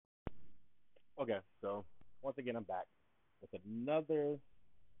Okay, so once again, I'm back with another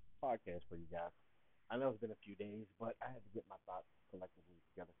podcast for you guys. I know it's been a few days, but I had to get my thoughts collectively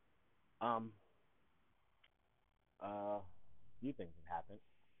together. Um, few things have happened.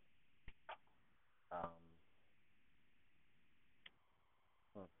 Um,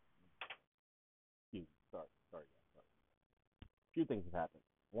 uh, few, sorry, guys, sorry. Few things have happened.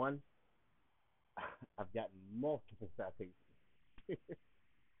 One, I've gotten multiple citations.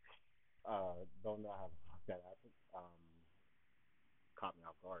 Don't know how the fuck that happened. Caught me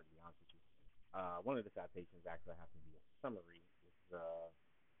off guard, to be honest with you. One of the citations actually happened to be a summary. It's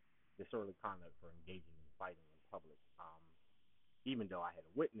disorderly conduct for engaging in fighting in public. Even though I had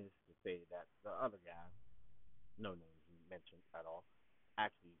a witness to say that the other guy, no names mentioned at all,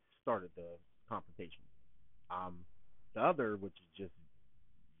 actually started the confrontation. Um, the other, which is just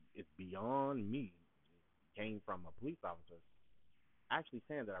it's beyond me, came from a police officer actually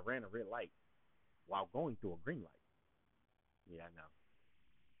saying that I ran a red light while going through a green light. Yeah, I know.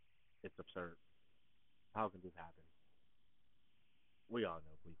 It's absurd. How can this happen? We all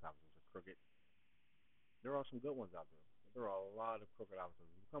know police officers are crooked. There are some good ones out there. But there are a lot of crooked officers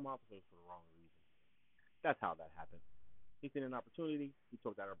who become officers for the wrong reason. That's how that happened. He seen an opportunity. He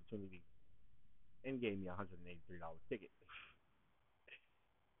took that opportunity and gave me a $183 ticket.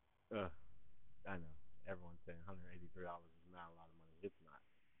 I know. Everyone's saying $183 is not a lot of money. It's not.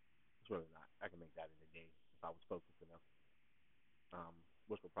 It's really not. I can make that in a day if I was focused enough,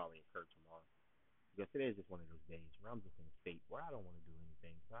 which will probably occur tomorrow. Because today is just one of those days where I'm just in a state where I don't want to do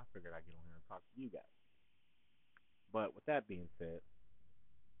anything. So I figured I'd get on here and talk to you guys. But with that being said,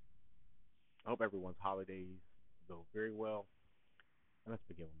 I hope everyone's holidays go very well. And let's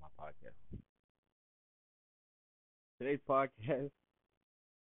begin with my podcast. Today's podcast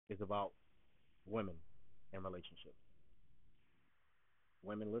is about women and relationships.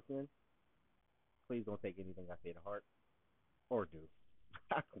 Women listening, please don't take anything I say to heart or do.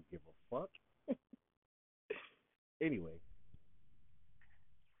 I don't give a fuck. Anyway,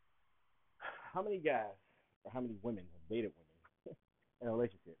 how many guys or how many women have dated women in a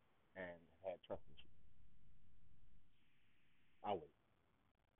relationship and had trust issues? I'll wait.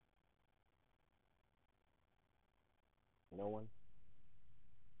 No one?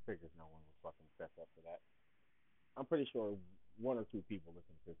 Figures no one was fucking set up for that. I'm pretty sure one or two people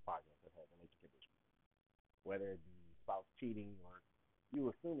listening to this podcast have had relationship issues. Whether it be spouse cheating or you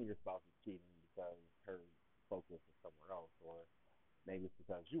assuming your spouse is cheating because her focus is somewhere else, or maybe it's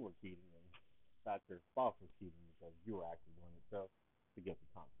because you were cheating and thought your spouse was cheating because you were actually doing it. So to get the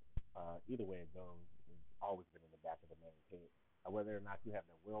conflict. Either way it goes, it's always been in the back of the man's head. Whether or not you have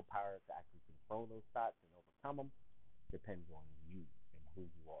the willpower to actually control those thoughts and overcome them depends on you and who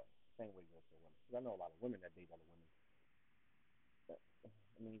you are. Same way goes for women. Because I know a lot of women that date other women. But,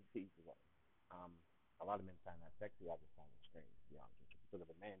 I mean, to each his own. Um, a lot of men find that sexy. I just find it strange, to be honest with you. Because if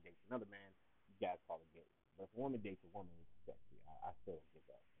a man dates another man, you guys call it gay. But if a woman dates a woman, it's sexy. I still don't get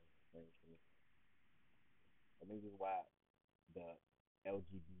that. It's strange to me. I think this is why the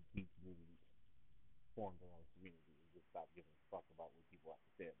LGBT community formed their own community and just stop giving a fuck about what people have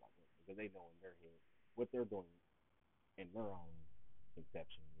to say about them because they know in their head what they're doing in their own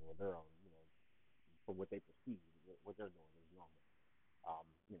conception or their own, for what they perceive, what they're doing is normal.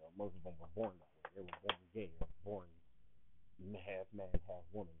 Most of them were born that way. They were born gay or born half man, half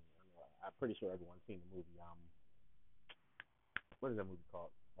woman. I'm pretty sure everyone's seen the movie. What is that movie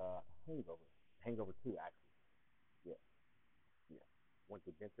called? Hangover. Hangover 2, actually. Yeah, yeah. Went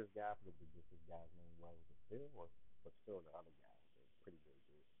the dentist guy. I forget the dentist guy's name was. Was it Phil or was Phil the other guy? They're pretty big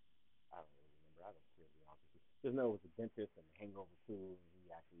dude. I don't really remember. I don't care to be honest with you. Just know it was a dentist and Hangover 2, and he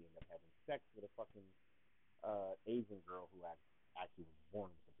actually ended up having sex with a fucking Asian girl who actually was born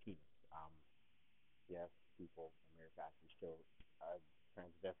with a penis. Yes, people in America actually showed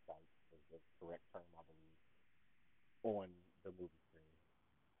transvestite is the correct term, I believe, on the movie screen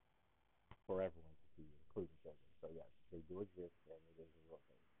for everyone to see, including children. So yes, they do exist, and it is a real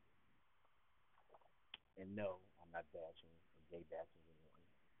thing. And no, I'm not bashing or gay bashing anyone.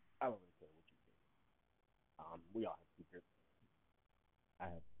 I don't really care what you think. We all have secrets. I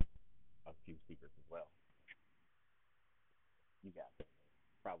have a few secrets as well. You guys don't know.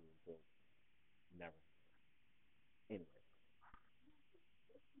 Probably until never. Anyway,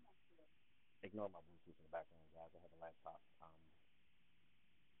 ignore my Bluetooth in the background, guys. I have a laptop.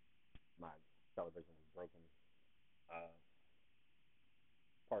 My television was broken. Uh,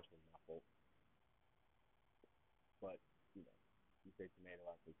 Partially my fault, but you know, you say tomato,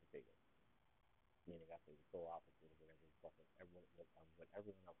 I say potato. Meaning I say the total opposite of whatever fucking what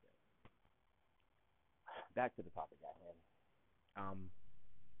everyone else says. Back to the topic at hand. Um,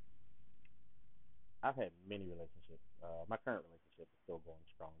 I've had many relationships. My current relationship is still going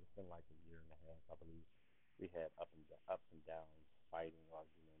strong. It's been like a year and a half, I believe. We had ups and downs, fighting,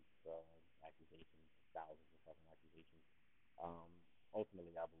 arguments, accusations, thousands of fucking accusations. Um,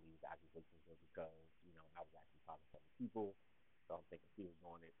 Ultimately, I believe the accusations were because I was actually talking to other people, so I'm thinking she was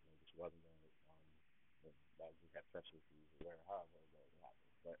doing it, maybe she wasn't doing it. And that we had trust issues, or where, however it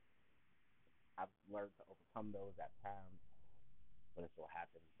happened. But I've learned to overcome those at times, but it still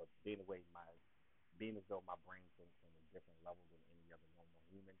happens. But being as though my brain thinks on a different level than any other normal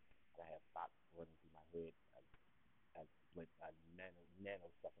human, and I have thoughts running through my head at split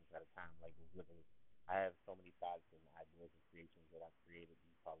nanoseconds at a time. Like it's literally, I have so many thoughts and ideas and creations that I've created.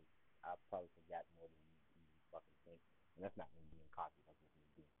 I've probably forgotten more than you even fucking think. And that's not me being cocky. That's just me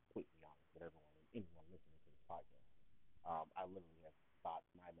being completely honest with everyone and anyone listening to this podcast. I literally have thoughts.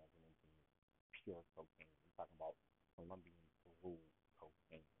 My imagination is pure cocaine. I'm talking about Colombian Peru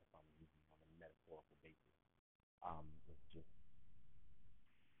cocaine, if I'm using on a metaphorical basis. It's just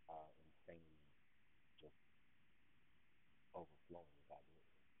insanely just overflowing with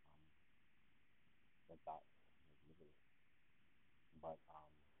ideas and thoughts, literally. But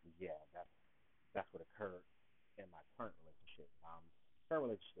yeah, that's what occurred in my current relationship. Current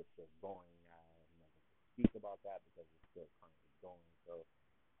relationship is going. I'm not going to speak about that because it's still currently going. So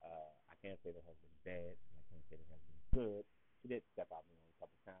I can't say that has been bad, and I can't say that has been good. She did step out me a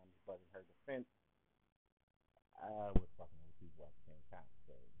couple times, but in her defense, I was fucking with people at the same time.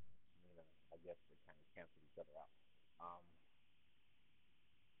 So I guess it kind of canceled each other out. Um,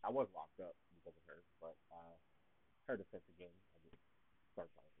 I was locked up because of her, but her defense again, I did start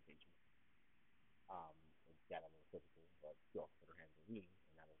qualification. Um, it got a little physical, but she also put her hands on me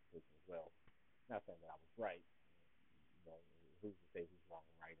in that situation as well. Not saying that I was right. Who's to say who's wrong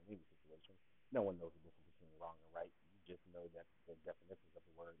and right in any situation? No one knows the difference between wrong and right. You just know that the definitions of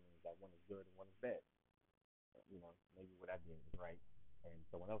the word means that one is good and one is bad. Maybe what I did was right and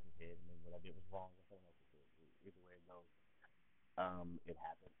someone else's head, and maybe what I did was wrong and someone else's head. Either way it goes, it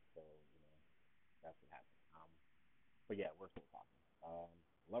happened. So that's what happened. But yeah, we're still talking.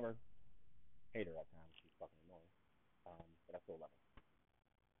 Love her, hate her at times. She's fucking annoying. But I still love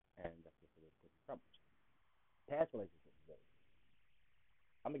her, and that's just what it is. Past relationships, though.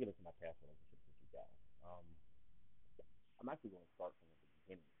 I'm gonna get into my past relationships with you guys. I'm actually going to start from the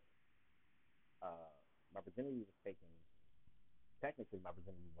beginning. Uh, my virginity was taken. Technically, my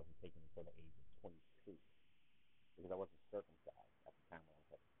virginity wasn't taken until the age of 22 because I wasn't circumcised at the time when I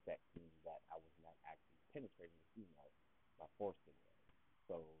was having sex, meaning that I was not actually penetrating the female. My foreskin was.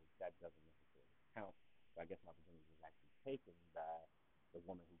 So that doesn't necessarily count. So I guess my virginity was actually taken by the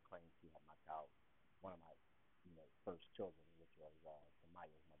woman who claimed she had my child, one of my, first children, which was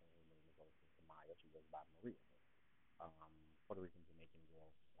Tamaya's mother. Her name is also Tamaya. She goes by Maria. um, Puerto Rican Jamaican girl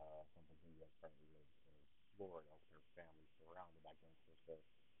from Virginia, currently lives in Florida with her family, surrounded by gangsters. So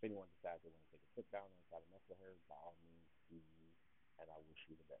if anyone decides they want to take a sit down and try to mess with her, by all means, do you, and I wish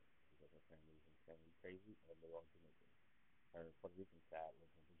you the best because her family is insanely crazy and they're all Jamaican. Her Puerto Rican side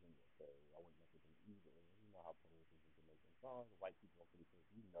lives in Virginia, so I wouldn't mess with them either. You know how Puerto Ricans and Jamaicans are. The white people, I'm pretty sure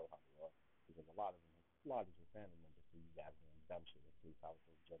you know how they are because a lot of them have slaughtered your family members, so you guys doing dumb shit with police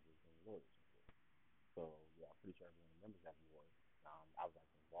officers, judges, and lawyers and shit. So yeah, I'm pretty sure everyone remembers that war. I was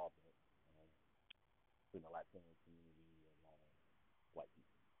actually involved in it between the Latino community and white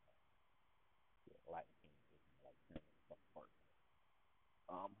people. Yeah, Latin community, like tearing the fuck apart.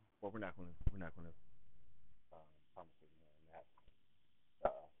 But we're not gonna conversate more on that. I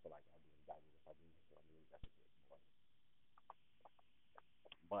feel like I'll be indicted if I do, so I'm really that's a good point.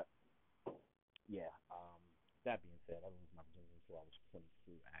 But yeah, that being said, I lose my virginity until I was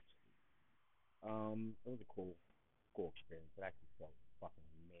 22 actually. It was a cool experience. It actually felt fucking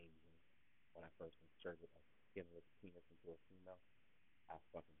amazing when I first inserted a skinless penis into a female. I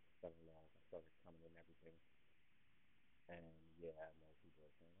fucking fell in love. I started coming in everything. And yeah, I know people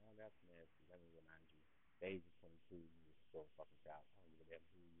are saying, oh, that's nasty. Let me remind you, the age of 22, you're still a fucking child. I don't give a damn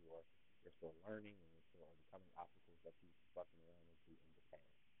who you are. You're still learning and you're still overcoming obstacles that you fucking ran into in the past.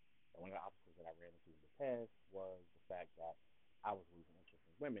 And one of the obstacles that I ran into in the past was the fact that I was losing interest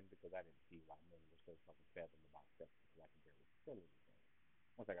in women because I didn't see why men were so fucking fathom about sex because I could barely feel anything.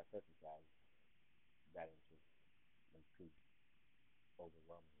 Once I got circumcised, that interest increased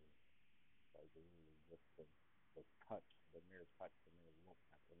overwhelmingly. Like literally just the touch, the mere touch, the mere look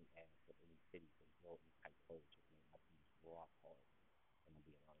at any ass or any titty or girl in tight clothes just made my penis rock hard. And I'm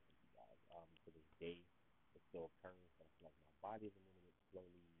being honest with you guys. To this day, it still occurs, but I feel like my body is a little bit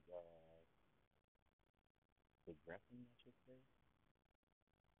slowly digressing, I should say. I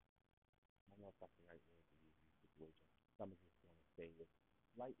don't know if that's the right word to use in this situation. Some are just going to say it's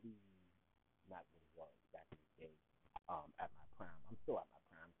slightly not what it was back in the day. At my prime, I'm still at my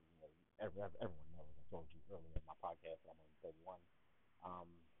prime. Cause, everyone knows. I told you earlier in my podcast that I'm only 31. Um,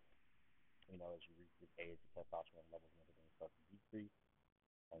 as you reach this age, the testosterone levels and everything start to decrease,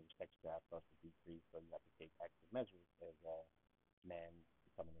 and your sex drive starts to decrease. So you have to take extra measures as a man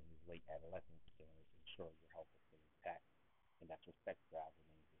becoming in his late adolescence to ensure your health is still intact, and that your sex drive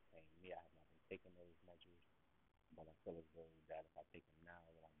remains the same. Me, I have not been taking those measures, but I feel as though that if I take them now,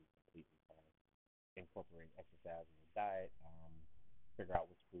 then I'll be completely fine. Incorporate exercise in your diet, figure out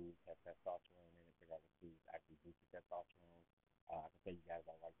which foods have testosterone in it, figure out which foods actually boost your testosterone. I can tell you guys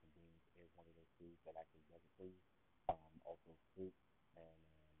that rice and beans is one of those foods that actually does it for you. Also fruit and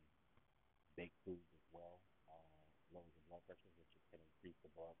baked foods as well. Lowers your blood pressure, which can increase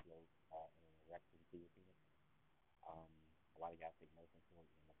the blood flow and an erection to your penis. Um, a lot of guys take medicine for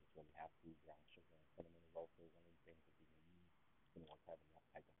it, you don't necessarily have to. Brown sugar and cinnamon is also one of the things that you can use. Anyone's having that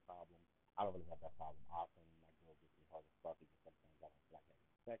type of problem. I don't really have that problem often. My girl gets me hard as fuck because sometimes I don't feel like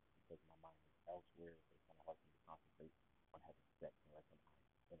having sex because my mind is elsewhere. So it's kind of hard for me to concentrate on having sex unless I'm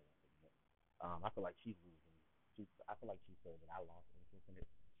interested in it. I feel like she's losing. I feel like she said that I lost interest in it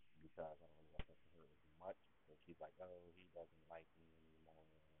because I don't really have sex with her as much. So she's like, oh, he doesn't like me anymore,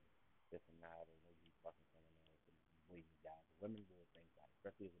 and this and that, or maybe he's fucking someone else. And believe me, guys, women will think that,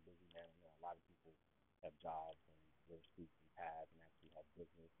 especially as a busy man. I know a lot of people have jobs and wear suits and ties and actually have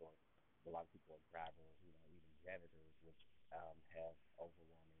business, or a lot of people are drivers, even janitors, which have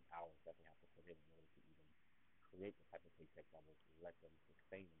overwhelming hours that they have to put in order to even create the type of paycheck that will let them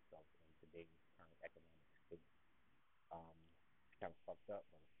sustain themselves in today's current economic state. It's kind of fucked up,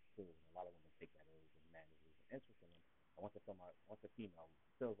 but it's true. And a lot of women take that as a man is losing interest in them. And once a female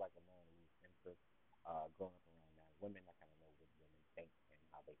feels like a man loses interest, growing up around that women, I kind of know what women think and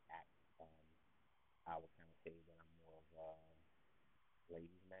how they act. Um, I would kind of say that I'm more of a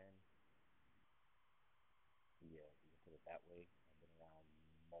ladies' man. Yeah, you can put it that way. I've been around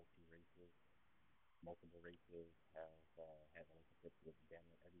multiple races, have had relationships with damn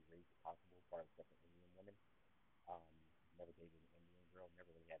near every race possible, part except for Indian women. Um, Never dated an Indian girl. Never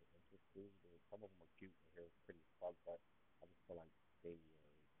really had an interest to. Some of them are cute. Their hair is pretty as fuck, but I just feel like they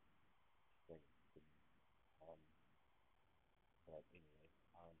are straight to me. Um, but anyway,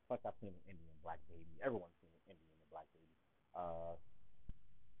 plus I've seen an Indian black baby. Everyone's seen an Indian and black baby. Uh,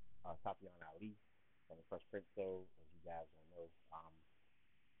 Tatiana Ali from the Fresh Prince show, as you guys will know.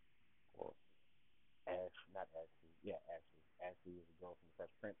 Or Ash, not Ashley. Yeah, Ashley. Ashley is a girl from the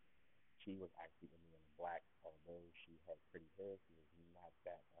Fresh Prince. She was actually Indian and black, although she had pretty hair. She was not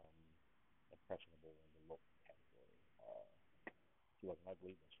that impressionable in the look category. She wasn't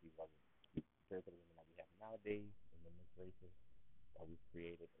ugly, but she wasn't cute. Compared to the women that we have nowadays in the mixed races that we've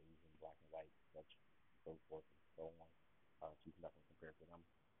created, Asian, black and white, such so forth and so on. She's nothing compared to them.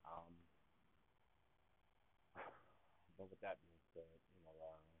 Um, but with that being said,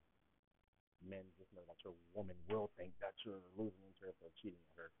 men just know that your woman will think that you're losing interest or cheating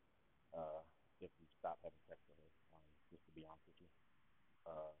on her uh, if you stop having sex with her. Just to be honest with you,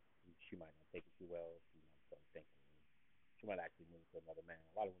 uh, she might not take it too well. She might start thinking. She might actually move to another man.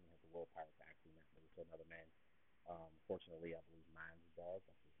 A lot of women have the willpower to actually not move to another man. Fortunately, I believe mine does.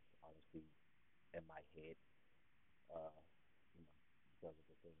 That's just honestly in my head. Uh, you know, because of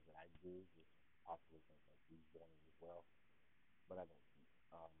the things that I do, just possibly think that she's doing it as well. But I don't think.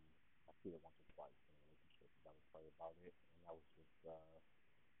 I see it once or twice in a relationship. That was probably about it, and that was just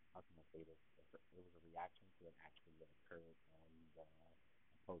how can I say this? It was a reaction to an action that occurred on the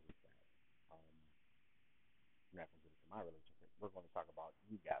opposing side. We're not going to get into my relationship. We're going to talk about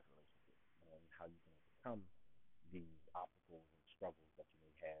you guys' relationship and how you can overcome these obstacles and struggles that you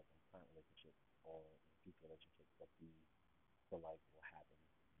may have in current relationships or in future relationships that you feel like will happen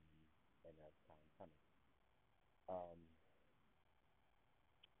in that time coming. Um,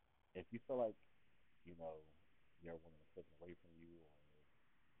 if you feel like, you know, your woman is taken away from you, or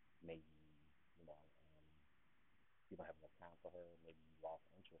maybe, you know, you don't have enough time for her, maybe you lost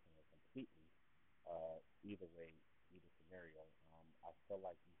interest in her completely, either way, either scenario, I feel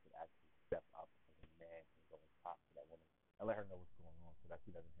like you should actually step up as a man and go and talk to that woman and let her know what's going on so that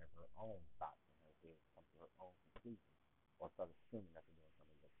she doesn't have her own thoughts in her head, come to her own conclusions, or start assuming that you're doing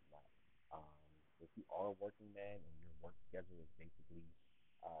something that you're not. If you are a working man and your work schedule is basically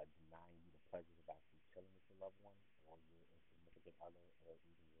denying you the pleasures of actually chilling with your loved one or your significant other or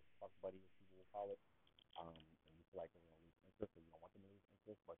even your fuck buddy, as people will call it, and you feel like they're going to lose interest or you don't want them to lose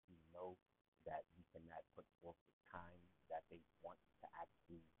interest, but you know that you cannot put forth the time that they want to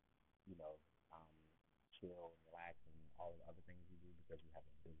actually, you know, um, chill and relax and all the other things you do because you have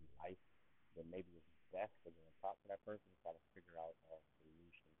a busy life, then maybe it's best to go and talk to that person and try to figure out a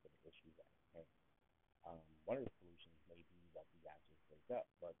solution to the issues at hand.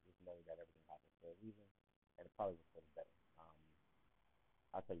 probably was for the better.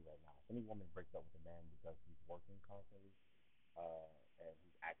 I'll tell you right now, if any woman breaks up with a man because he's working constantly, and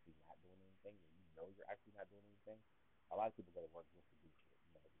he's actually not doing anything, and you know you're actually not doing anything, a lot of people go to work just to do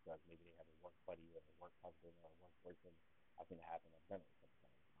shit, because maybe they have a work buddy or a work husband or a work boyfriend. I've seen it happen. I've done it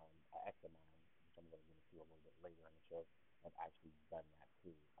sometimes. An ex of mine, which I'm going to get into a little bit later in the show, have actually done that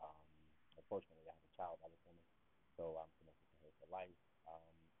too. Unfortunately, I have a child by this woman, so I'm connected to her for life.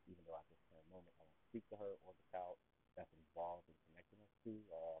 Even though at this current moment I don't speak to her or the child that's involved in connecting us to,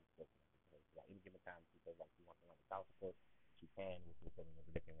 I'm still connected to her. So at any given time, she says like she wants to run the child support, she can, which will put in a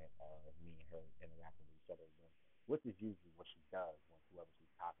predicament of me and her interacting with each other again, which is usually what she does when whoever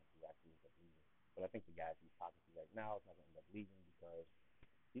she's talking to actually ends up leaving. But I think the guy she's talking to right now is not going to end up leaving because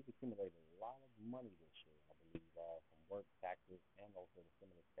he's accumulated a lot of money this year, I believe, from work, taxes, and also the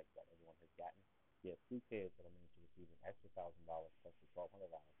stimulus checks that everyone has gotten. He has two kids that are meant to receive an extra $1,000 plus the $1,200,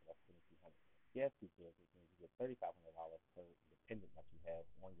 so that's $2,200. He has two kids, which means you get $3,500 per dependent that you have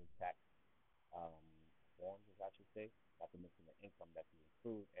on your tax um, forms, as I should say, not to mention the income that you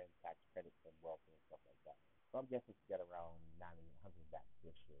accrued and tax credits and welfare and stuff like that. So I'm guessing you get around 9,100 back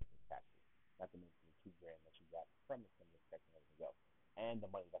this year for taxes, not to mention the $2,000 that you got from the stimulus check and everything else, and the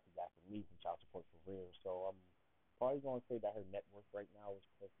money that you got from me from child support for real. So I'm probably going to say that her net worth right now is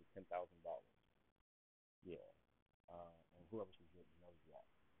close to $10,000. Yeah, and whoever she's getting knows that.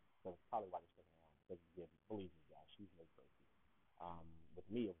 So it's probably why they're sticking around. Because yeah, believe me, guys, she's no trophy. With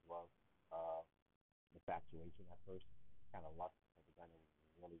me, it was love. Infatuation at first, kind of lust, because then it was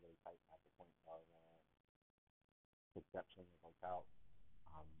really, really tight at the point of conception of my child.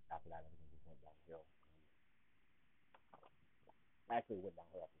 After that, everything just went downhill. Actually, it went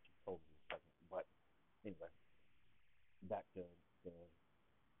downhill after she told me she was pregnant. But anyway, back to the,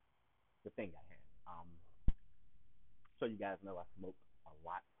 the thing at hand. So you guys know I smoke a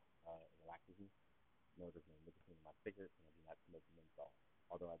lot relaxing. No, there's no nicotine in my cigarettes, and I do not smoke menthol.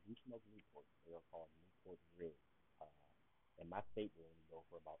 Although I do smoke Newport, they are called Newport Red. Uh, in my state, they only go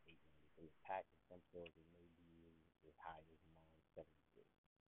for about $8.93 a pack. In some stores, they may be as high as $9.73,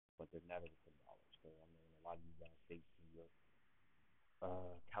 but they're never the $10. So I mean, a lot of you guys states, New York,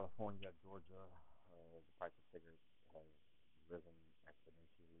 California, Georgia, the price of cigarettes has risen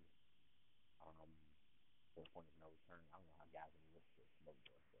exponentially. Um, to the point of no return. I don't know how guys in New York still smoke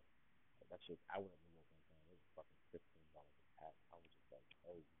there. So that shit, I went up to New York one time. It was fucking $15 a pack. I was just like,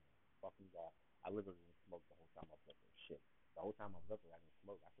 oh my fucking god. I literally didn't smoke the whole time I was up there. Shit. The whole time I was up there, I didn't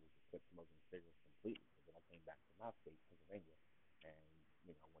smoke. I could have just quit smoking cigarettes completely. But then I came back to my state, Pennsylvania, and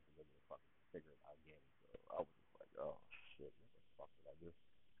went to go get a fucking cigarette again. So I was just like, oh shit, what the fuck did I do?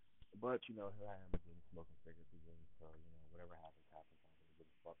 But here I am again smoking cigarettes again. So whatever happens, happens. I don't really give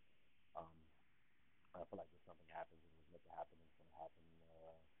a fuck. Um, I feel like if something happens and it was meant to happen, it's gonna happen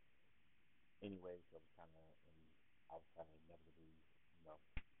anyway. So I was kind of inevitably, you know,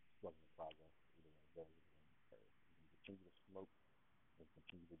 slugging the progress. Either one of those, either one of those. You can continue to smoke and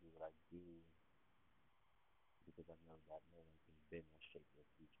continue to do what I do because I know that no one can bend or shape your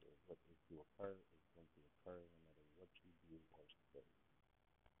future. What is to occur is going to occur no matter what you do or say.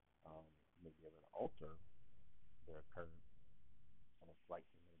 You may be able to alter their occurrence in a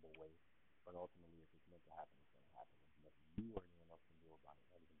slightly minimal way, but ultimately, if it's meant to happen, it's going to happen. There's nothing you or anyone else can do about it,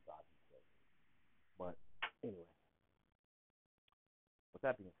 not even God himself. But anyway, with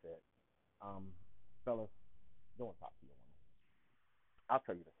that being said, um, fellas, don't talk to your woman. I'll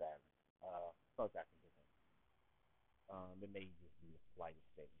tell you the sadness. Start acting different. It may just be the slightest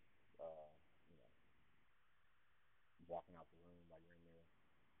thing. Uh, you know, walking out the room while you're in there,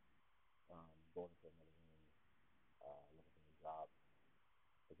 going into another room, looking for a job.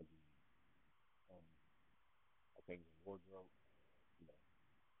 It can be um, a things in wardrobe. You know,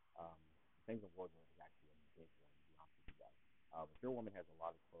 um, things in wardrobe is actually a big one. To be honest with you guys, if your woman has a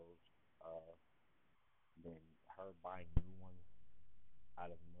lot of clothes, uh, then her buying new ones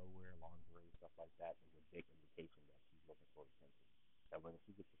out of nowhere, lingerie, stuff like that, is a big indication that she's looking for attention. That whether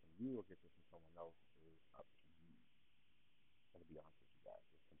she gets it from you or gets it from someone else is up to you. I'm gonna be honest with you guys,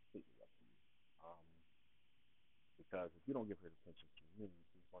 it's completely up to you. Um, because if you don't give her the attention she needs,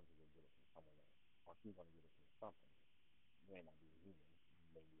 she's going to go get it from someone else, or she's going to get it from something. You may not be a human,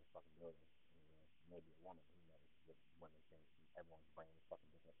 you may be a fucking building, you may be a woman, who knows? With women things, everyone's brain is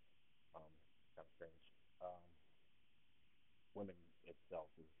fucking different. Kind of strange. Um, Women itself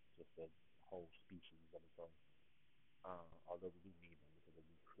is just a whole species of its own. Although we do need them because they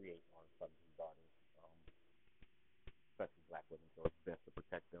do create our sons and daughters, especially black women. So it's best to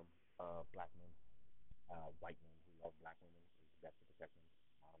protect them. Black men, white men who love black women, it's best to protect them.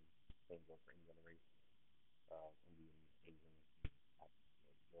 Same goes for any other race, Indian, Asian. I,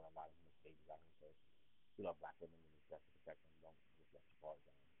 there are a lot of mixed babies out here, so You love black women and it's best to protect them. Don't just let your guard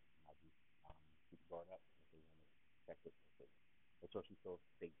down. Not just keep your guard up and say you want to protect it. Make sure she feels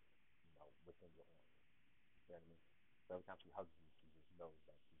safe, within your arms. You know what I mean? So every time she hugs you, she just knows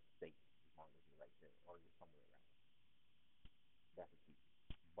that she's safe as long as you're right there or you're somewhere around. That's a key.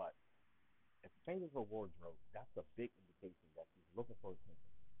 But if she changes her wardrobe, that's a big indication that she's looking for attention.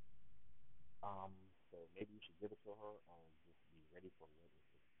 So maybe you should give it to her or just be ready for what is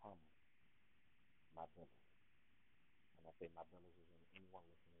to come, my brothers. And I say my brothers is in anyone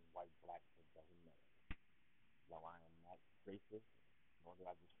listening, white, black, it doesn't matter. Now I am not racist, nor do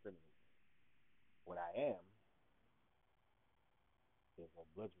I discriminate. What I am is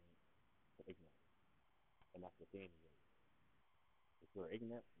oblivious to ignorance. And that's the thing is, if you're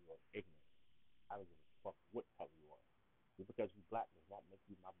ignorant, you are ignorant. I don't give a fuck what color you are. Just because you black does not make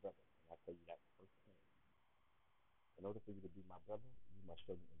you my brother. And I tell you that firsthand. In order for you to be my brother, you must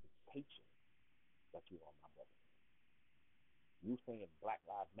show me indication that you are my brother. You saying Black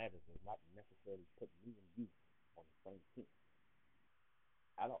Lives Matter does not necessarily put me and you on the same team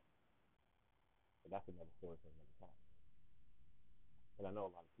at all. But that's another story for another time. But I know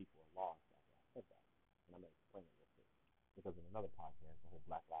a lot of people are lost after I said that. And I'm going to explain it real quick. Because in another podcast, the whole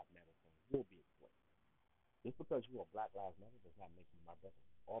Black Lives Matter thing will be explained. Just because you are Black Lives Matter does not make you my brother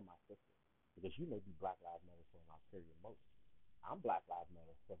or my sister. Because you may be Black Lives Matter for an ulterior motive. I'm Black Lives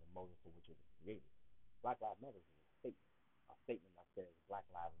Matter for the motive for which it was created. Black Lives Matter is a statement. A statement that says Black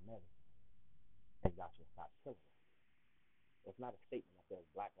Lives Matter and y'all should stop killing us. It's not a statement that says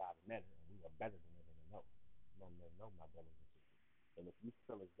Black Lives Matter and we are better than everyone else. No, no, no, my brothers and sisters. And if you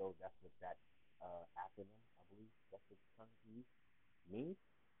feel as though that's what that acronym, I believe that's what the term you use, means,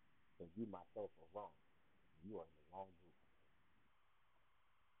 then you myself are wrong. You are in the wrong group.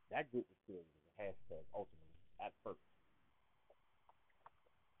 That group was created as a hashtag ultimately at first,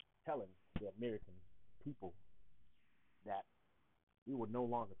 telling the American people that we would no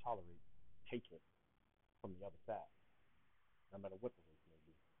longer tolerate hatred from the other side, no matter what the race may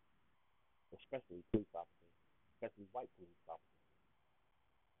be, especially police officers, especially white police officers.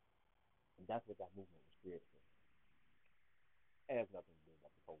 And that's what that movement was created for. It has nothing to do with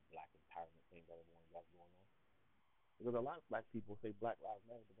this whole black empowerment thing that everyone got going on. Because a lot of black people say Black Lives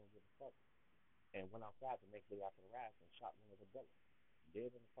Matter but don't give a fuck. And went outside the next day after the riots and shot one of the brothers.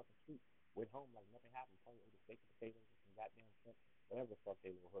 Dead in the fucking street. Went home like nothing happened. Probably ate a steak and potatoes and some goddamn shit. Whatever the fuck they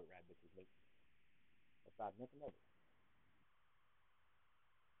little hurt rat bitches make. Besides nothing of it.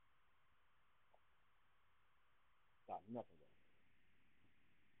 Besides nothing of it.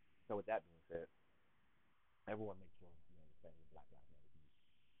 So with that being said, everyone make sure you understand what Black Lives Matter means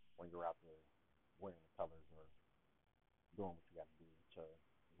when you're out there wearing the colors or doing what you got to do to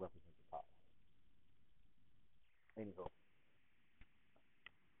represent the cause. Anyhow,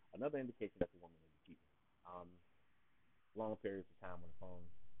 another indication that the woman is cheating. Long periods of time on the phone,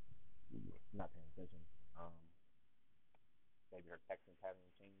 not paying attention. Um, Maybe her texting pattern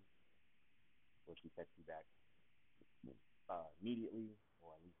changed, where she texts you back immediately,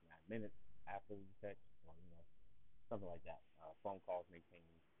 or at least 9 minutes after you text, or something like that. Phone calls may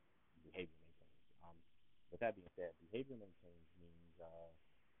change, behavior may change. With that being said, behavior may change means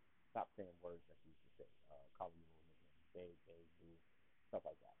stop saying words that you used to say, calling you a nickname, babe, boo, stuff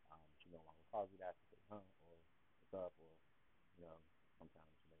like that. She no longer calls you that. She say, huh, or what's up, or you know, sometimes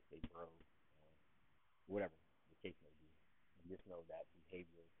she may say bro, or whatever the case may be. And just know that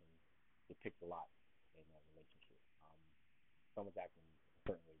behavior can depict a lot in a relationship. Someone's acting a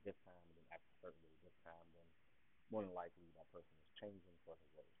certain way this time and then acting a certain way this time, then more than likely that person is changing for the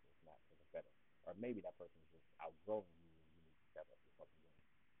worse, if not for the better. Or maybe that person is just outgrowing you and you need to step up your fucking game.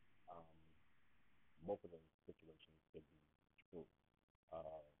 Um, Both of those situations could be true.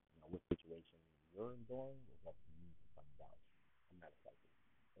 What situation you're enduring is up to you to find out. I'm not a psychic,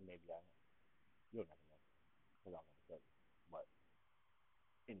 and maybe I am. You'll never know because I'll never tell you. But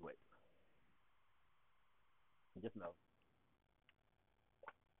anyway, just know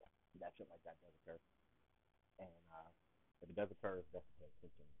that shit like that does occur, and if it does occur, it's best to pay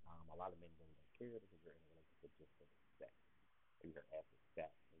attention. A lot of men really don't care because they're in a relationship just for the sex. Maybe her ass is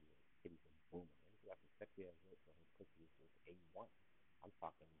fat, maybe her titties are booming. Maybe she got some sexy ass lips, or her pussy is just A1. I'm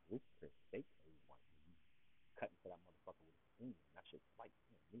talking Ruth Chris steak A1. You cut into that motherfucker with a spoon, and that shit's white.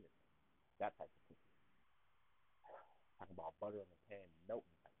 You know, near that type of pussy. Talking about butter in the pan,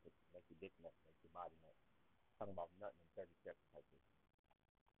 melting type pussy. Make your dick nut, make your body nut. Talking about nutting in 30 seconds type pussy.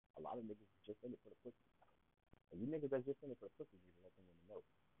 A lot of niggas just in it for the pussy. And you niggas that's just in it for the pussy need to let them women know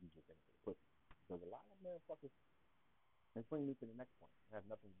you just in it for the pussy. Because a lot of motherfuckers, and bring me to the next point. It has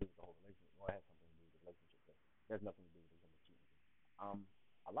nothing to do with the whole relationship. Well, it has something to do with the relationship thing. It has nothing to do with the woman cheating.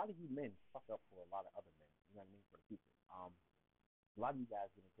 A lot of you men fuck up for a lot of other men. You know what I mean? For the future. A lot of you guys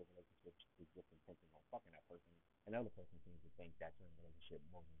get into relationships with just intentions on fucking that person, and the other person seems to think that you're in a relationship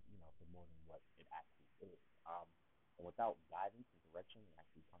more than for more than what it actually is. And without guidance and direction and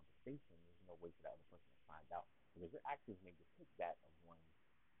actually conversation, there's no way for the other person to find out because your actions may depict that of one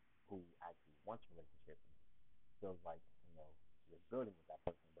who actually wants a relationship and feels like you're building with that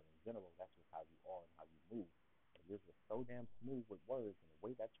person, but in general, that's just how you are and how you move. And you're just so damn smooth with words, and the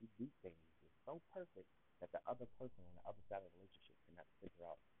way that you do things is so perfect that the other person on the other side of the relationship cannot figure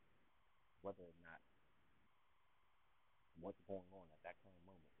out whether or not what's going on at that current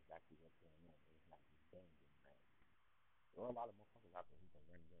moment is actually what's going on. It's not just them getting mad. There are a lot of motherfuckers out there who can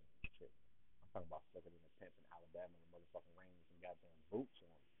run again and shit. I'm talking about slicker than a pimp in Alabama and the motherfucking rain with some goddamn boots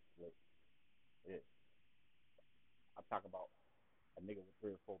on. Look, yeah. I'm talking about a nigga with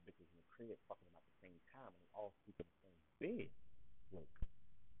 3 or 4 bitches in the crib fucking them at the same time and they all sleep in the same bed. Look,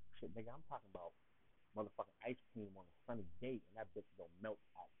 shit, nigga, I'm talking about motherfucking ice cream on a sunny day and that bitch don't melt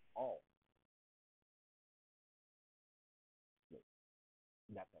at all. Look,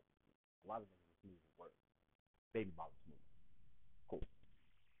 not that. A lot of niggas are smooth with words. Baby bottle smooth. Cool.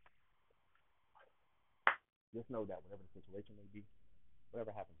 Just know that whatever the situation may be,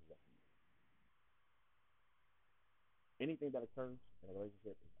 whatever happens is up to you. Anything that occurs in a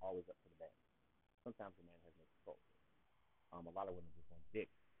relationship is always up to the man. Sometimes the man has no control. A lot of women just want dick.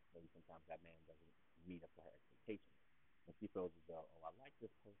 Maybe sometimes that man doesn't meet up to her expectations. And she feels as though, oh, I like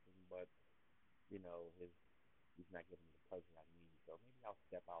this person, but he's not giving me the pleasure I need. So maybe I'll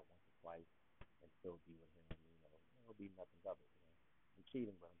step out once or twice and still be with him. It'll be nothing of it. I'm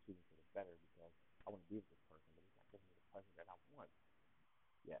cheating, but I'm cheating for the better because I want to be with this person, but he's not giving me the pleasure that I want.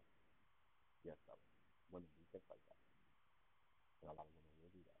 Yes, yes, fellas. Women do think like that, and a lot of women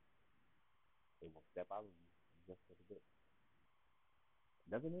will do that. They will step out on you just for the dick.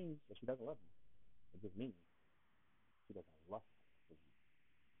 It doesn't mean that she doesn't love you. It just means she doesn't lust for you.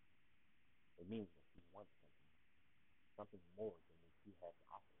 It means that she wants something more than what you have to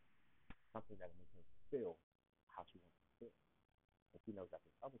offer, something that will make her feel how she wants to feel. And she knows that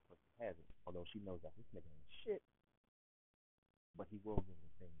this other person has it, although she knows that this nigga ain't shit, but he will give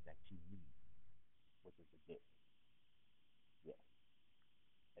the things that she needs, which is the dick. Yeah,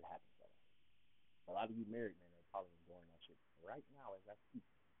 it happens, though. A lot of you married men are probably enjoying that shit right now as I speak.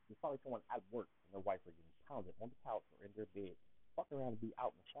 There's probably someone at work and their wife are getting pounded on the couch or in their bed, fuck around and be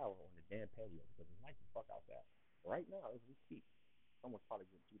out in the shower or on the damn patio because it's nice as fuck outside. Right now, as we speak, someone's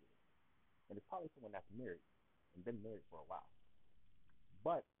probably getting cheated with. And it's probably someone that's married and been married for a while.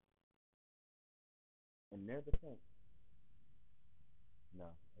 But in their defense,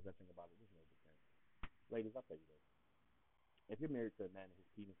 no, as I think about it, there's no defense. Ladies, I'll tell you this. If you're married to a man and his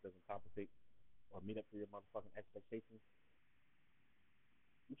penis doesn't compensate or meet up to your motherfucking expectations,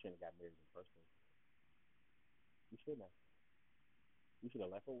 you shouldn't have got married in the first place. You shouldn't have. You should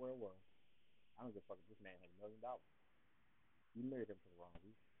have left her where it was. I don't give a fuck if this man had $1 million. You married him for the wrong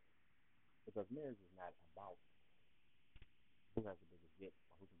reason. Because marriage is not about who has the biggest dick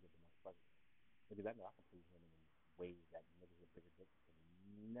or who can give the most pleasure. Because I know I can please women in ways that niggas with bigger dicks can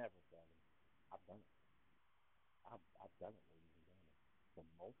never fathom. I've done it. I've done it, ladies and gentlemen. For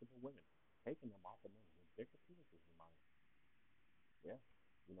multiple women. Taking them off of men with bigger penises than mine. Yeah.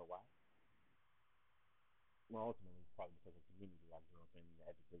 You know why? Well, ultimately, it's probably because of the community I grew up in,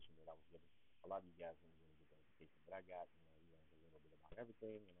 the education that I was given. A lot of you guys didn't really get the education that I got. We learned a little bit about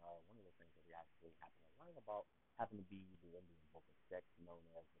everything. One of the things that we actually happened to learn about happened to be the Indian book of sex known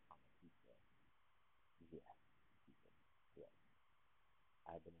as the Kama Sutra. Yeah. Yeah.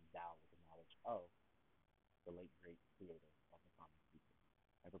 I have been endowed with the knowledge of the late great creator of the Kama Sutra.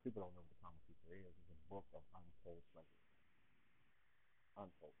 And for people who don't know what the Kama Sutra is, it's a book of untold pleasures.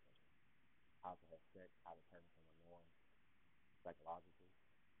 Untold pleasures. How to have sex, how to turn someone on, psychologically,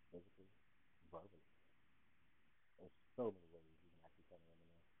 physically, verbally. There's so many ways you can actually turn a woman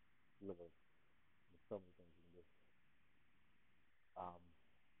on. Literally, there's so many things you can do. Um,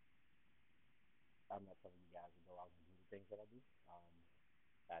 I'm not telling you guys to go out and do the things that I do.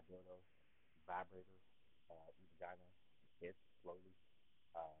 I do those vibrators, vagina, kiss slowly.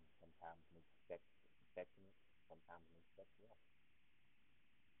 Sometimes make sex affectionate. Sometimes make sex rough.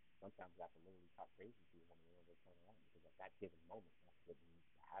 Sometimes you have to literally talk crazy to a woman in order to turn her on because at that given moment, that's what needs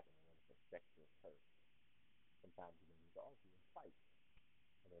to happen in order for sex to occur. Sometimes you need to argue and fight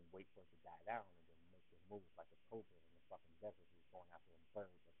and then wait for it to die down and then make your move like a cobra in the fucking desert who's going after a bird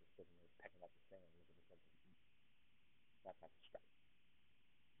that's just sitting there pecking at the sand looking for something to eat. That type of strike.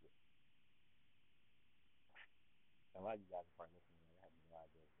 Yeah. And a lot of you guys are probably listening and I have no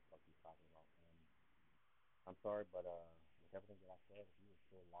idea what the fuck he's talking about. I'm sorry, but everything that I said, if you were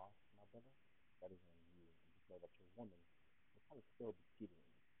still lost, my brother, that is on you. And just know that your woman will probably still be cheating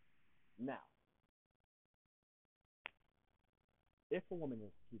on you. Now, if a woman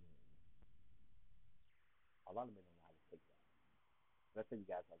is cheating on you, a lot of men don't know how to take that. Let's say you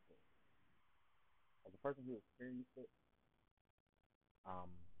guys like this. As a person who experienced it, um,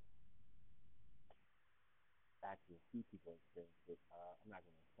 actually a few people experienced it. I'm not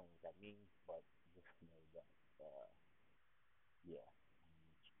going to explain what that means, but just know that, yeah,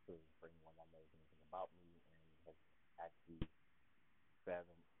 it's true for anyone that knows anything about me and has actually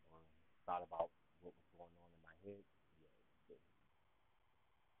fathomed or thought about what was going on in my head. Yeah,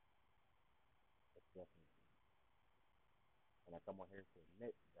 it's definitely true. And I come on here to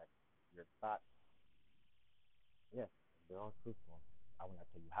admit that your thoughts, yes, they're all truthful. I will not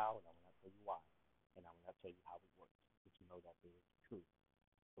tell you how, and I will not tell you why, and I will not tell you how it works. But you know that there is truth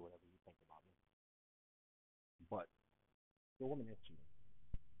to whatever you think about me. But the woman is cheating.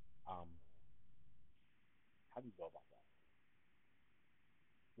 Um, how do you go about that?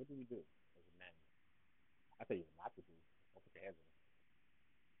 What do we do as a man? I tell you what not to do. Don't put your hands on it.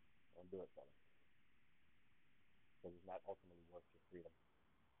 Don't do it, fella. Because it's not ultimately worth your freedom.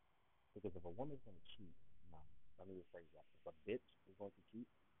 Because if a woman's going to cheat, no. Let me rephrase that. If a bitch is going to cheat,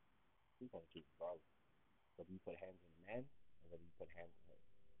 she's going to cheat regardless. Whether you put hands on the man or whether you put hands on her,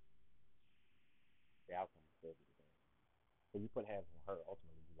 the outcome is still be the same. If you put hands on her,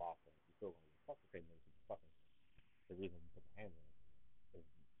 ultimately you lost her. You're still going to fuck the same way she's fucking. The reason you put the hands on her is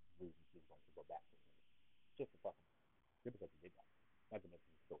the reason she's going to go back to her. Just to fucking. Just because you did that. Not to mention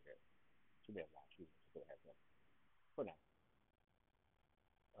she's still there. She may have lost you, but she still has nothing. For now.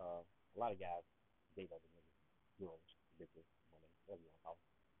 A lot of guys date other niggas, girls, bitches, women, whatever you want to call them.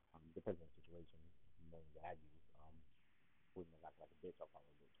 Depends on the situation. You know what I use. Wouldn't act like a bitch, I'll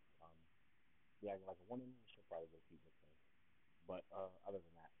probably bitch. You acting like a woman, she'll probably go keep with things. But other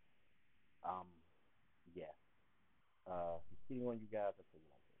than that, um, yeah. He's cheating on you guys, I'll tell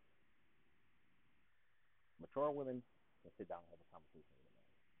you like this. Mature women can sit down and have a conversation with a man.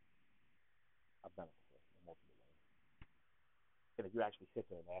 I've done it before, in multiple ways. And if you actually sit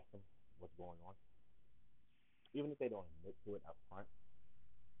there and ask them what's going on, even if they don't admit to it up front,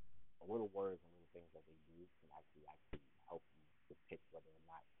 a little words and little things that they do can actually help you depict whether or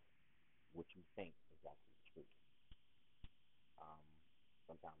not what you think is actually true. Um,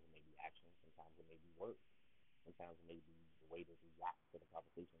 Sometimes it may be action, sometimes it may be words, sometimes it may be the way they react to the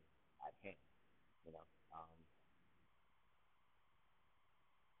conversation at hand. You know,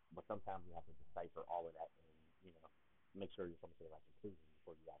 but sometimes you have to decipher all of that and make sure you're coming to the right conclusion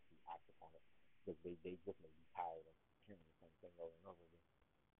before you actually act upon it. Because they just may be tired of hearing the same thing over and over again,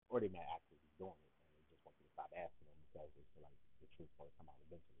 or they may actually be doing it and they just want you to stop asking them because they feel like the truth will come out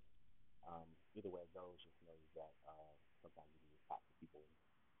eventually. Either way it goes, just know that sometimes you need to talk to people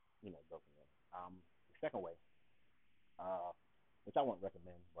and go from there. The second way, uh, which I won't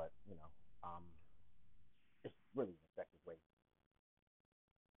recommend, but it's really an effective way.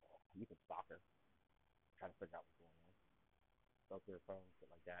 You can stalk her, try to figure out what's going on, go through her phone,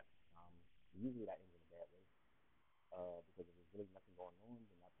 shit like that. Usually that ends in a bad way. Because if there's really nothing going on,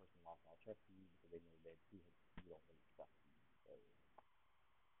 then that person lost all trust in you because they know that you don't really trust you. So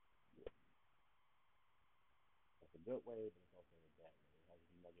yeah, it's a good way, but it's also a bad way. It has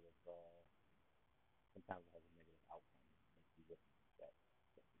a negative. Sometimes it has a negative outcome. If you listen to that.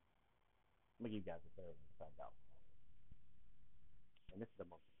 I'm gonna give you guys a third one to find out, and this is the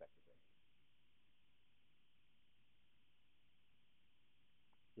most effective way.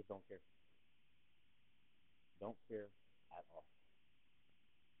 Just don't care. Don't care at all.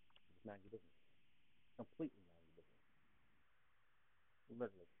 It's not your business. Completely not your business.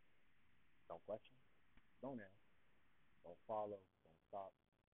 Literally, don't question. Don't ask. Don't follow. Don't stop.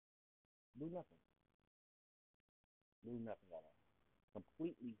 Do nothing. Do nothing at all.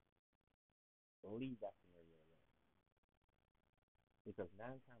 Completely leave that scenario alone. Because 9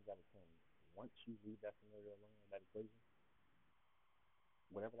 times out of 10, once you leave that scenario alone in that equation,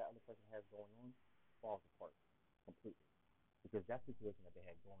 whatever that other person has going on falls apart completely. Because that situation that they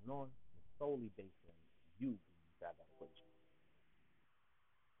had going on was solely based on you being inside that equation.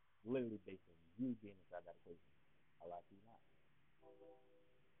 Literally based on you being inside that equation. I lie to you not.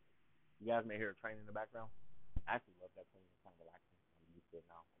 You guys may hear a train in the background. I actually love that train. It's kind of relaxing. I'm used to it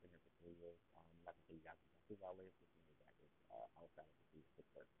now. I've been here for 3 years. I'm not gonna tell you guys exactly where I live, just know that it's outside of the city of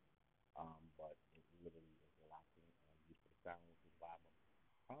Pittsburgh. But it literally is relaxing. I'm used to the sound, which is why I'm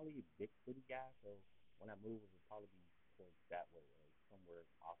probably a big city guy. So when I move, it would probably be towards that way or somewhere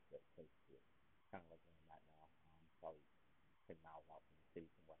off that coast to it. Kind of like where I'm at now. Probably 10 miles out from the city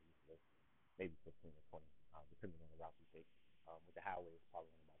from where I used to live, maybe 15 or 20, depending depending on the route you take. With the highway, it's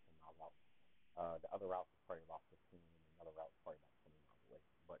probably only about 10 miles out. The other route is probably about 15, and another route is probably about 20 miles away.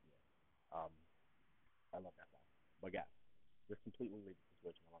 But yeah, I love that song. But yeah, just completely leave the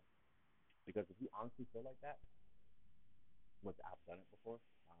situation alone. Because if you honestly feel like that, which I've done it before,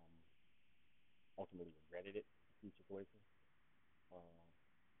 um, ultimately regretted it in a few situations. Uh,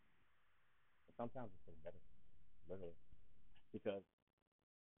 and sometimes it's for the better, literally. Because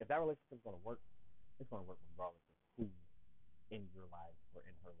if that relationship is going to work, it's going to work regardless of who's in your life or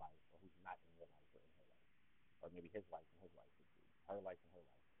in her life, or who's not in your life or in her life, or maybe his life and his life, her life and her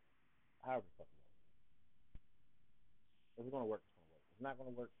life. However, stuff goes. If it's going to work, it's going to work. If it's not going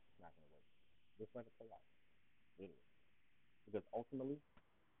to work, it's not going to work. Just let it play out, literally. Because ultimately,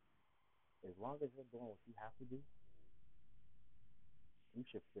 as long as you're doing what you have to do, you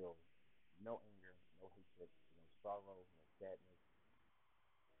should feel no anger, no hatred, no sorrow, no sadness,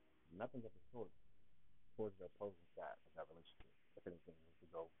 nothing of the sort towards the opposing side of that relationship. If anything was to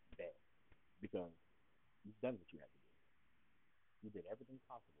go bad, because you've done what you had to do. You did everything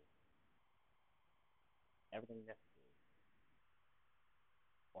possible, everything necessary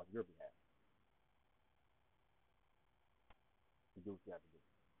on your behalf to do what you have to do.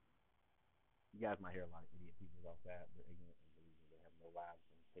 You guys might hear a lot of idiot people outside. They're ignorant and delusional. They have no lives.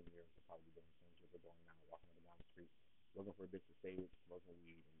 In 10 years, they'll probably be doing the same shit they're doing now, walking up and down the street, looking for a bitch to save, smoking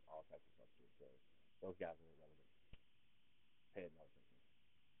weed, and all types of stuff. So those guys are irrelevant. Pay no attention.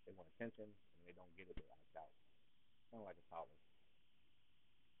 They want attention, and when they don't get it, they act out. Kind of like a toddler.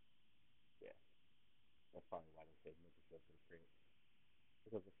 Yeah, that's probably why they say make yourself to the crib.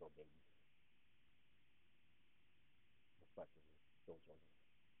 Because they're still babies, respectively, still children.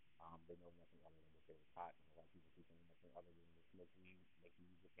 They know nothing other than what they were taught, and a lot of people teach them nothing other than to smoke weed, make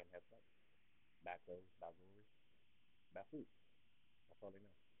music, and have sex. Buy clothes, buy jewelry, buy food. That's all they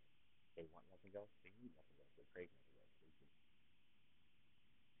know. They want nothing else. They need nothing else. They crave nothing else. They just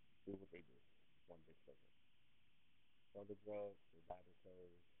do what they do. One big circle. Sell the drugs, they buy their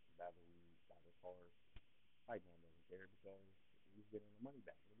clothes, they buy the weed, buy their cars. White man doesn't care because he's getting the money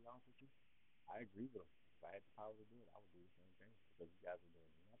back. To be honest with you, I agree with him. If I had the power to do it, I would do the same thing because you guys are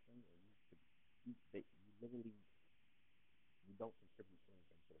doing nothing, and you literally you don't contribute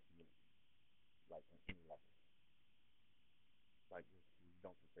anything to the community, like on any level. Like you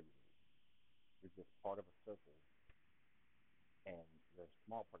don't contribute anything. You're just part of a circle, and you're a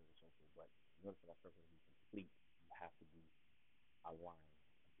small part of the circle. But in order for that circle to be complete, you have to be aligned,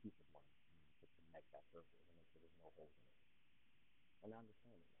 a piece of line to connect that circle and make sure there's no holes in it. And I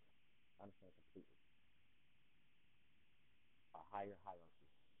understand it now. I understand completely. A higher hierarchy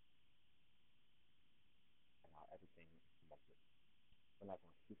and how everything is connected. We're not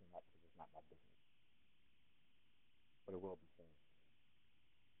going to speak on that because it's not my business, but it will be soon.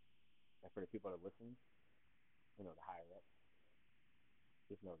 And for the people that are listening, the higher up,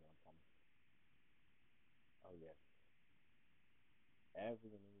 just know that I'm coming. Oh yeah,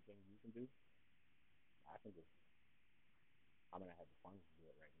 every and anything you can do, I can do. I mean, I have the funds to do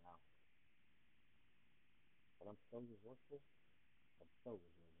it right now, but I'm so resourceful. I'm so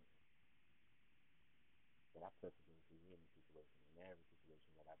resilient that I persevere through any situation and every situation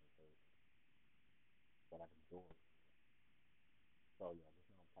that I've faced, that I've endured. So yeah, just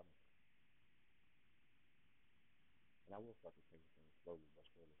know I'm coming, and I will start to change things slowly but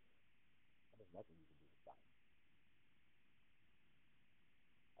surely. There's nothing you can do to stop me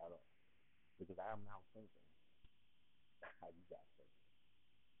at all because I am now thinking how you guys think.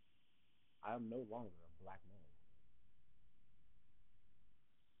 I am no longer a black man.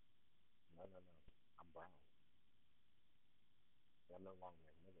 No, no, no. I'm brown. And I'm no longer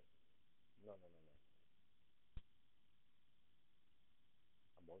a nigga. No, no, no, no.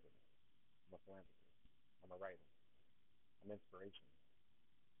 I'm more than that. I'm a philanthropist. I'm a writer. I'm inspiration.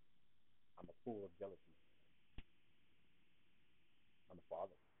 I'm a fool of jealousy. I'm a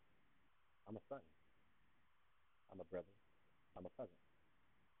father. I'm a son. I'm a brother. I'm a cousin.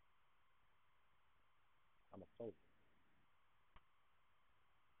 I'm a soldier.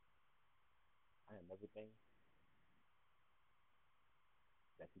 I am everything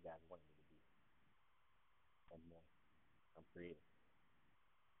that you guys wanted me to be and more. I'm creative.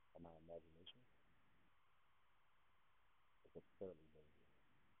 And my imagination is absurdly dangerous.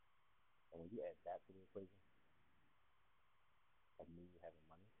 And when you add that to the equation of me having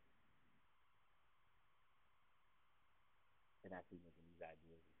money and actually making these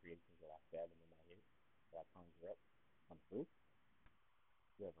ideas and creations that I fathom in my head, that I conjure up, come true,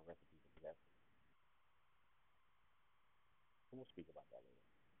 you have a recipe for disaster. And we'll speak about that later.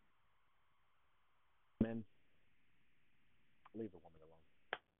 Men, leave a woman alone.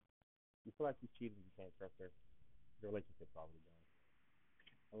 You feel like she's cheating, you can't trust her. the relationship's already gone.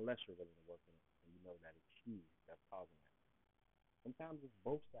 Unless you're willing to work in it and you know that it's you that's causing that. Sometimes it's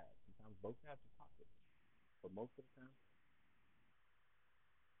both sides. Sometimes both sides are toxic. But most of the time,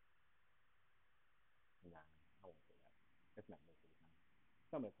 nah, I won't say that. It's not most of the time.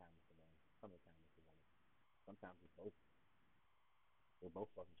 Some of the time it's the man. Some of the time it's the woman. Sometimes it's both. They're both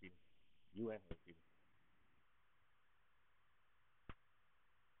fucking cheating. You and her cheating.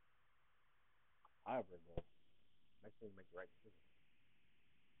 However it goes, make sure you make the right decision.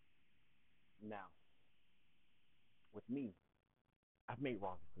 Now, with me, I've made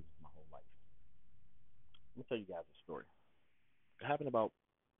wrong decisions my whole life. Let me tell you guys a story. It happened about,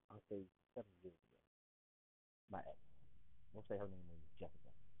 I'll say, 7 years ago. My ex, we'll say her name was Jessica.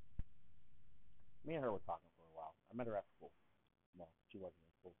 Me and her were talking for a while. I met her at school. No, she wasn't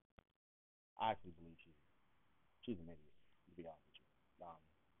in school. I actually believe she's an idiot, to be honest with you.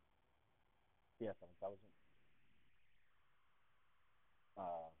 She has some intelligence.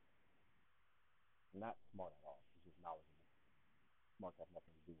 Uh, not smart at all. She's just knowledgeable. Smart has nothing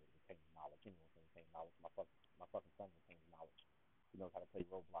to do with retaining knowledge. Anyone can retain knowledge. My fucking son retains knowledge. He knows how to play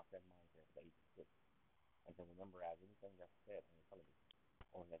Roblox at Minecraft at the age of 6, and can remember as anything that's said on the television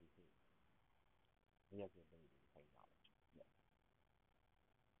or that he hears. He has the ability to retain knowledge. No.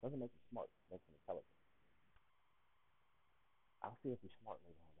 Doesn't make him smart, makes him intelligent. I'll see if you're smart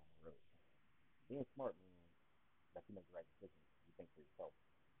later on down the road. Being smart means that you make the right decisions, you think for yourself,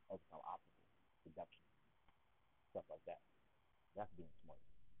 overcome obstacles, deduction, stuff like that. That's being smart.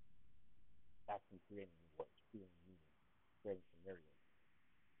 Actually creating new words, creating meaning, creating scenarios,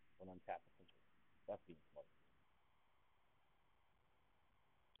 and untapped potential. That's being smart.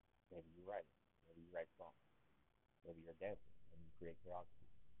 Maybe you write, maybe you write songs, maybe you're a dancer, maybe you create choreography,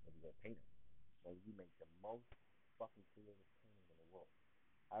 maybe you're a painter, maybe you make the most fucking creative painting in the world.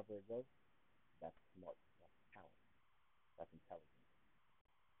 However it goes, that's smart, that's talent, that's intelligence.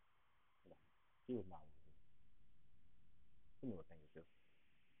 You know, she was knowledgeable. She knew a thing or two.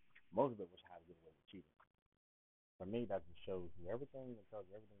 Most of it was how to get away with cheating. For me, that just shows you everything and tells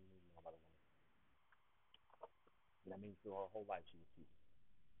you everything you need to know about a woman. But I mean, through her whole life, she was cheating.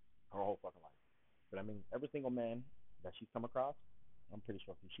 Her whole fucking life. But I mean, every single man that she's come across, I'm pretty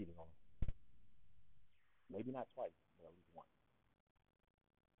sure she's cheating on him. Maybe not twice, but at least once.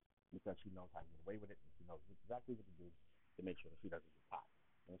 Because she knows how to get away with it, and she knows exactly what to do to make sure that she doesn't get caught.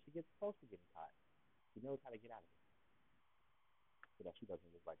 And if she gets close to getting caught, she knows how to get out of it so that she doesn't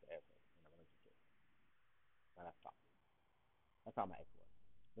look like the asshole in a relationship. Now that's toxic. That's how my ex was.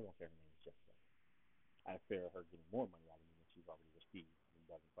 We won't say her name is Jessica. I fear her getting more money out of me than she's already received and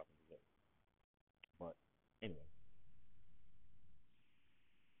doesn't fucking deserve. But anyway,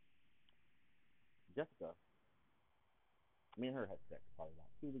 Jessica, me and her had sex probably about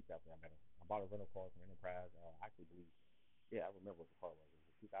 2 weeks after I met her. I bought a rental car from Enterprise. I actually believe, yeah, I remember what the car was. It was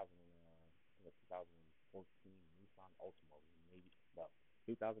a 2014 Nissan Altima. Maybe no,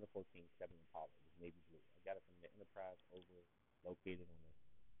 2014 Chevy Impala. It was navy blue. I got it from the Enterprise over located on the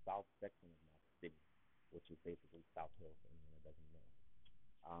south section of my city, which is basically South Hill for anyone that doesn't know.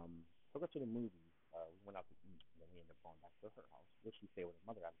 Took her to the movies. We went out to eat, and then we ended up going back to her house, which she stayed with her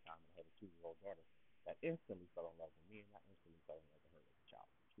mother at the time and had a 2-year-old daughter that instantly fell in love with me, and I instantly fell in love with her as a child.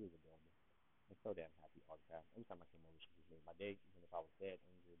 She was adorable and so damn happy all the time. Every time I came over, she just made my day, even if I was sad,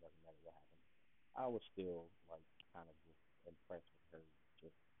 angry, it doesn't matter what happened. I was still like kind of just impressed with her,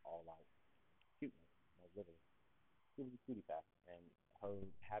 just all out cuteness, like literally. She was a cutie pie, and her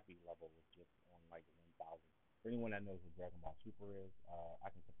happy level was just on like 1,000. For anyone that knows what Dragon Ball Super is, I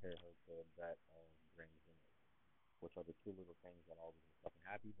can compare her to that of Granny Genos, which are the two little things that are always fucking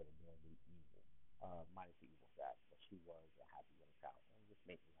happy but are doing the evil, minus the evil side. But she was a happy little child, and just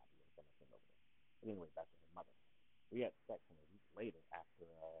made me happy every time I came over there. But anyway, back to her mother. We had sex, and a week later, after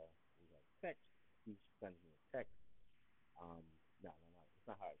we had sex, she sends me a text. Um, no, it's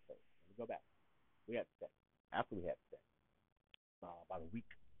not how it goes. Let me go back. We had sex. After we had sex, about a week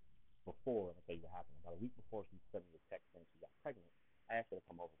before, let me tell you what happened. About a week before she sent me a text saying she got pregnant, I asked her to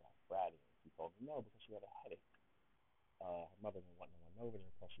come over on Friday, and she told me no because she had a headache. Her mother didn't want no one over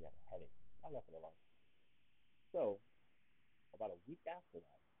there because she had a headache. I left it alone. So, about a week after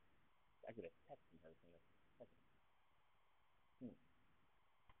that, I get a text from her saying that she's pregnant. Hmm.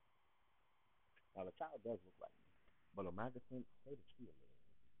 Now, the child does look like me, but a magazine say that she a little.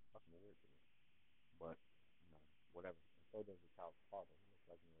 It's fucking weird to me. But, you know, whatever. And so does the child's father. He looks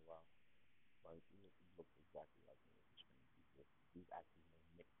like me a while. Like, he looks exactly like me. It's strange. He's actually more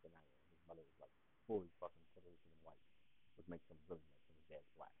mixed than I am. His mother is like fully fucking Puerto Rican and white, which makes him really mixed, and his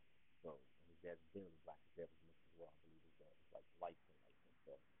dad's black. So, and his dad's barely black. His dad was mixed as well. I believe his dad was like light skin.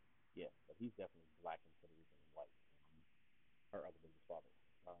 So, yeah, but he's definitely black and Puerto Rican wife, her other baby's father.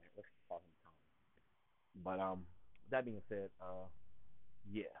 Let's call him Tom. But that being said,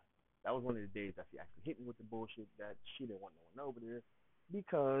 yeah, that was one of the days that she actually hit me with the bullshit that she didn't want no one over there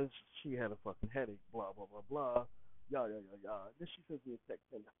because she had a fucking headache. Blah blah blah blah. Yah yah yah yah. Then she sends me a text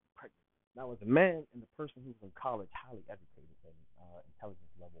saying that I'm pregnant. Now, as a man and the person who's in college, highly educated and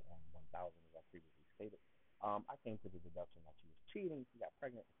intelligence level on 1,000, as I previously stated, I came to the deduction that she was cheating. She got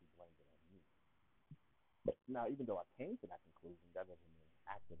pregnant and she blamed it on me. But now, even though I came to that conclusion, that doesn't mean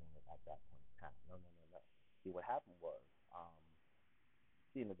I acted on it at that point in time. No, no, no, no. See, what happened was,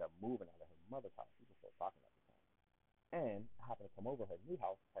 she ended up moving out of her mother's house. We were still talking at the time. And I happened to come over her new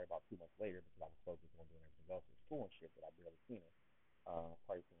house probably about 2 months later because I was focused on doing everything else in school and shit that I barely seen her.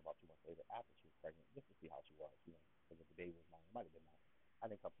 Probably seen her about 2 months later after she was pregnant just to see how she was, because if the baby was mine, it might have been mine. I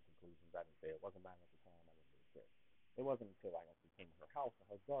didn't come to conclusions. I didn't say it wasn't mine at the time. I didn't really care. It wasn't until I actually came to her house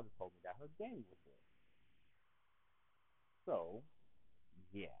and her daughter told me that her daddy was there. So,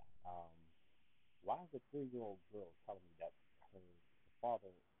 yeah. Why is a 3-year-old girl telling me that her father,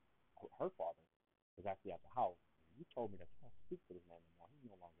 her father, was actually at the house? And you told me that you can't speak to this man anymore. He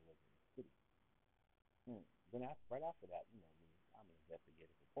no longer lives in the city. Then right after that, me, I'm an investigative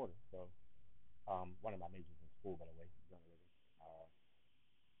reporter. So, one of my majors in school, by the way, journalism.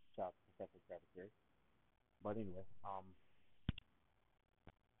 Shout out to Professor Travis Gary. But anyway,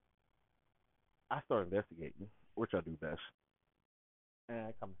 I started investigating, which I do best,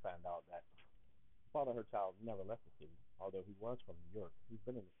 and I come to find out that father of her child never left the city, although he was from New York. He's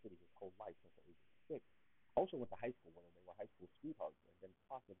been in the city his whole life since the age of 6. Also went to high school with him. They were high school sweethearts and been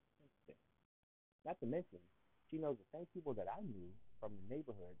talking since then. Not to mention, she knows the same people that I knew from the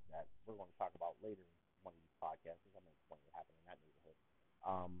neighborhood that we're going to talk about later in one of these podcasts. I'm going to explain what happened in that neighborhood.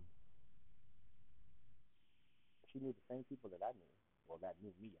 She knew the same people that I knew. Well, that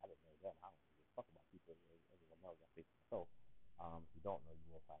knew me. I didn't know them. I don't give a fuck about people. Everyone knows I face myself. If you don't know, you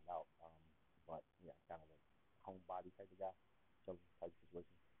will find out. But yeah, kind of a homebody type of guy, so type of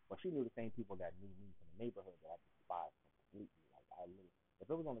situation. But she knew the same people that knew me from the neighborhood that I despised completely. Like I literally, if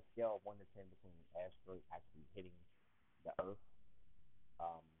it was on a scale of 1 to 10 between an asteroid actually hitting the Earth,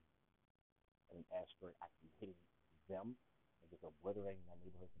 um, and an asteroid actually hitting them and just obliterating that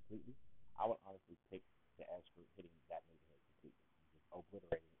neighborhood completely, I would honestly pick the asteroid hitting that neighborhood completely, just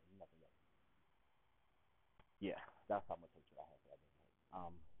obliterating it and nothing else. Yeah, that's how much hatred I have for that neighborhood.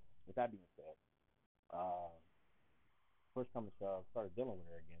 With that being said, uh, first come to shove, started dealing with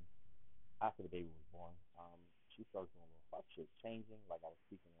her again after the baby was born. She started doing a little fuck shit, changing, like I was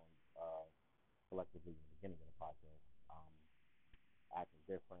speaking on collectively in the beginning of the podcast. Acting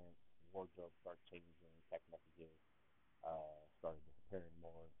different, wardrobe started changing, text messages started disappearing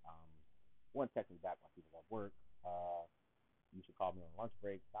more. One texting me back when she was at work. You should call me on lunch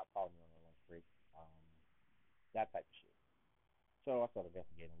break. Stop calling me on your lunch break. That type of shit. So I started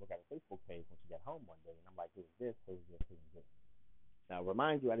investigating, look at her Facebook page when she got home one day, and I'm like, who's this? Who's this? Who's this? Now,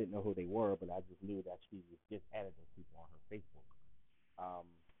 remind you, I didn't know who they were, but I just knew that she was just added those people on her Facebook. Um,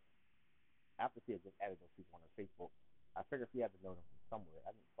 After she had just added those people on her Facebook, I figured she had to know them from somewhere. I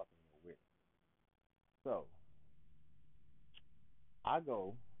didn't fucking know where. So I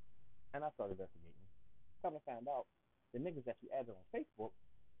go and I started investigating. Come to find out, the niggas that she added on Facebook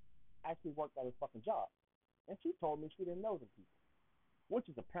actually worked at his fucking job. And she told me she didn't know them people, which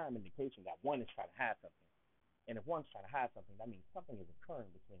is a prime indication that one is trying to hide something. And if one's trying to hide something, that means something is occurring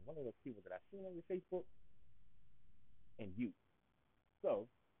between one of those people that I've seen on your Facebook and you. So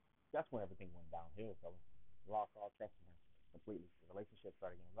that's when everything went downhill, fellas. Lost all trust in her completely. The relationship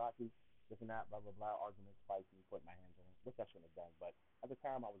started getting rocky, this and that, blah, blah, blah, arguments, fights, and putting my hands on it, which I shouldn't have done. But at the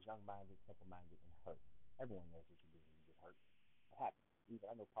time, I was young minded, simple minded, and hurt. Everyone knows what you do when you get hurt. It happens. Even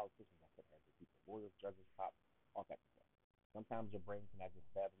I know politicians that put hands on people, lawyers, judges, cops, all types of stuff. Sometimes your brain can have this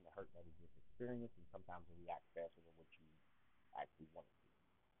fathom the hurt that you just experienced, and sometimes it reacts faster than what you actually wanted to.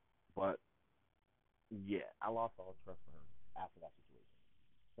 But yeah, I lost all trust for her after that situation.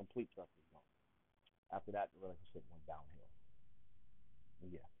 Complete trust was gone. After that, the relationship went downhill.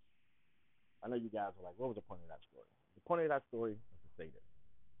 And yeah, I know you guys were like, what was the point of that story? The point of that story is to say this.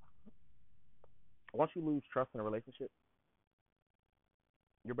 Once you lose trust in a relationship,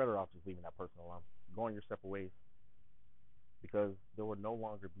 you're better off just leaving that person alone, going your separate ways, because there will no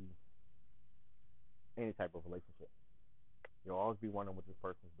longer be any type of relationship. You'll always be wondering what this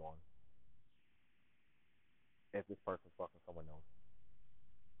person's doing, if this person's fucking someone else,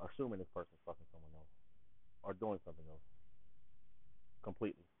 assuming this person's fucking someone else, or doing something else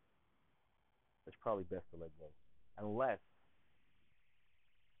completely. It's probably best to let go. Unless,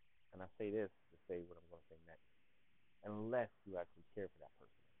 and I say this to say what I'm going to say next, unless you actually care for that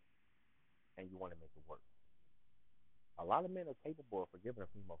person and you want to make it work. A lot of men are capable of forgiving a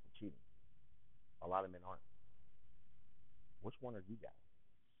female for cheating. A lot of men aren't. Which one are you guys?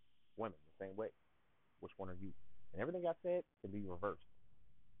 Women, the same way. Which one are you? And everything I said can be reversed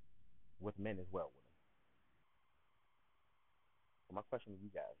with men as well. Women. So my question to you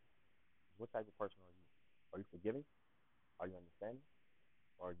guys is, what type of person are you? Are you forgiving? Are you understanding?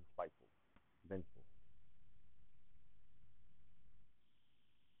 Or are you spiteful, vengeful?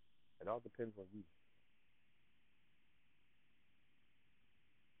 It all depends on you.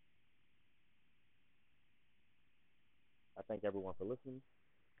 I thank everyone for listening.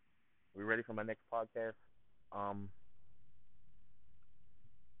 We're ready for my next podcast. Um,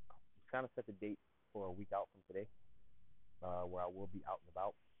 kind of set the date for a week out from today, where I will be out and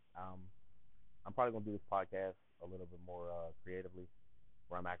about. Um, I'm probably gonna do this podcast a little bit more creatively,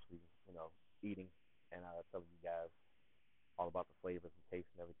 where I'm actually, eating and telling you guys all about the flavors and tastes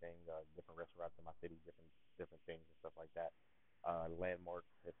and everything, different restaurants in my city, different things and stuff like that.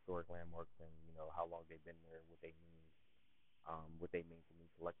 Landmarks, historic landmarks, and how long they've been there, what they mean to me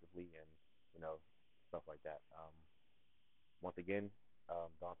collectively, and stuff like that. Once again,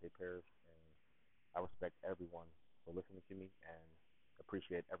 Dante Parrish, and I respect everyone for listening to me and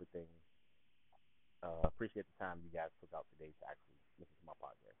appreciate everything. Appreciate the time you guys took out today to actually listen to my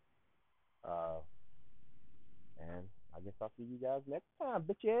podcast. Uh, and I guess I'll see you guys next time,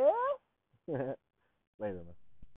 bitches. Later, man.